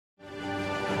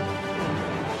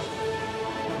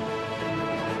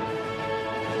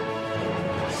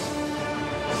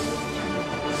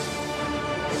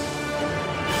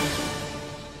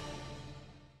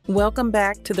Welcome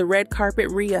back to the Red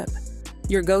Carpet Re-Up,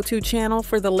 your go-to channel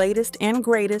for the latest and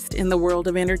greatest in the world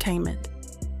of entertainment.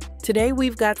 Today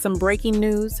we've got some breaking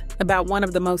news about one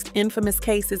of the most infamous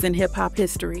cases in hip-hop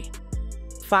history.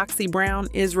 Foxy Brown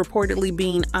is reportedly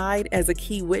being eyed as a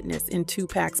key witness in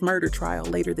 2Pac's murder trial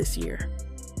later this year.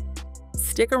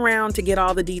 Stick around to get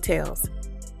all the details.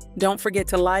 Don't forget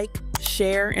to like,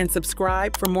 share, and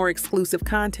subscribe for more exclusive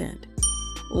content.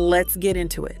 Let's get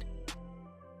into it.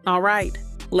 All right,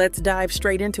 let's dive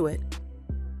straight into it.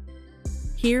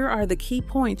 Here are the key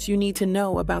points you need to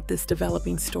know about this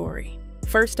developing story.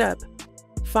 First up,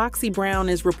 Foxy Brown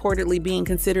is reportedly being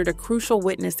considered a crucial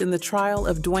witness in the trial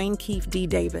of Keefe D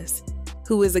Davis,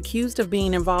 who is accused of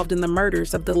being involved in the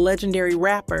murders of the legendary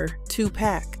rapper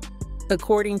 2Pac.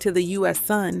 According to the U.S.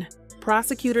 Sun,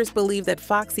 prosecutors believe that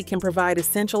Foxy can provide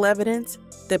essential evidence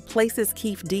that places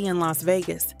Keefe D in Las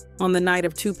Vegas on the night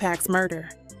of 2Pac's murder.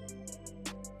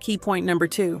 Key point number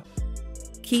 2.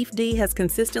 Keefe D has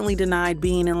consistently denied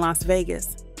being in Las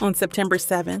Vegas on September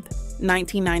 7,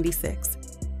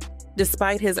 1996.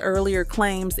 Despite his earlier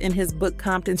claims in his book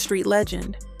Compton Street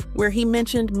Legend, where he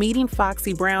mentioned meeting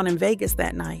Foxy Brown in Vegas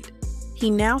that night, he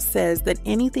now says that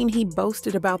anything he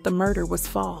boasted about the murder was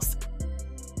false.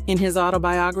 In his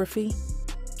autobiography,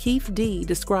 Keefe D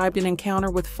described an encounter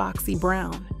with Foxy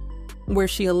Brown, where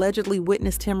she allegedly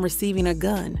witnessed him receiving a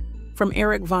gun from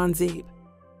Eric Von Zeeb.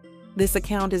 This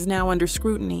account is now under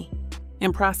scrutiny,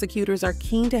 and prosecutors are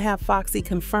keen to have Foxy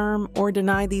confirm or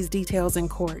deny these details in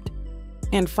court.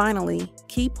 And finally,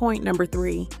 key point number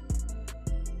 3.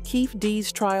 Keefe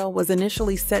D's trial was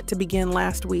initially set to begin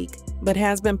last week, but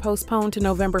has been postponed to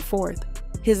November 4th.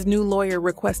 His new lawyer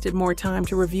requested more time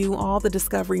to review all the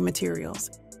discovery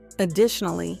materials.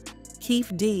 Additionally,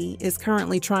 Keefe D is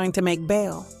currently trying to make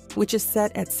bail, which is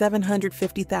set at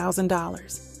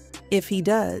 $750,000. If he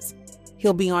does,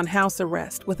 he'll be on house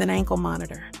arrest with an ankle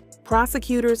monitor.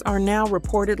 Prosecutors are now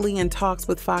reportedly in talks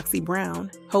with Foxy Brown,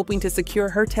 hoping to secure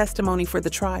her testimony for the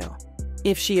trial.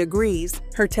 If she agrees,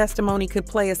 her testimony could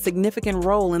play a significant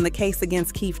role in the case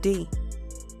against Keefe D.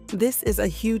 This is a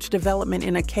huge development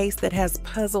in a case that has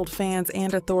puzzled fans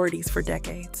and authorities for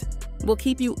decades. We'll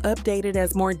keep you updated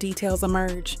as more details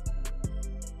emerge.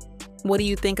 What do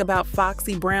you think about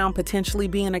Foxy Brown potentially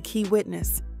being a key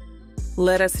witness?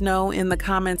 Let us know in the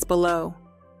comments below.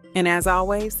 And as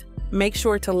always, make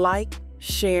sure to like,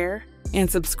 share, and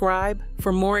subscribe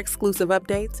for more exclusive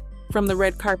updates from the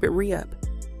Red Carpet Re-Up.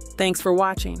 Thanks for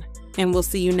watching, and we'll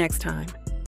see you next time.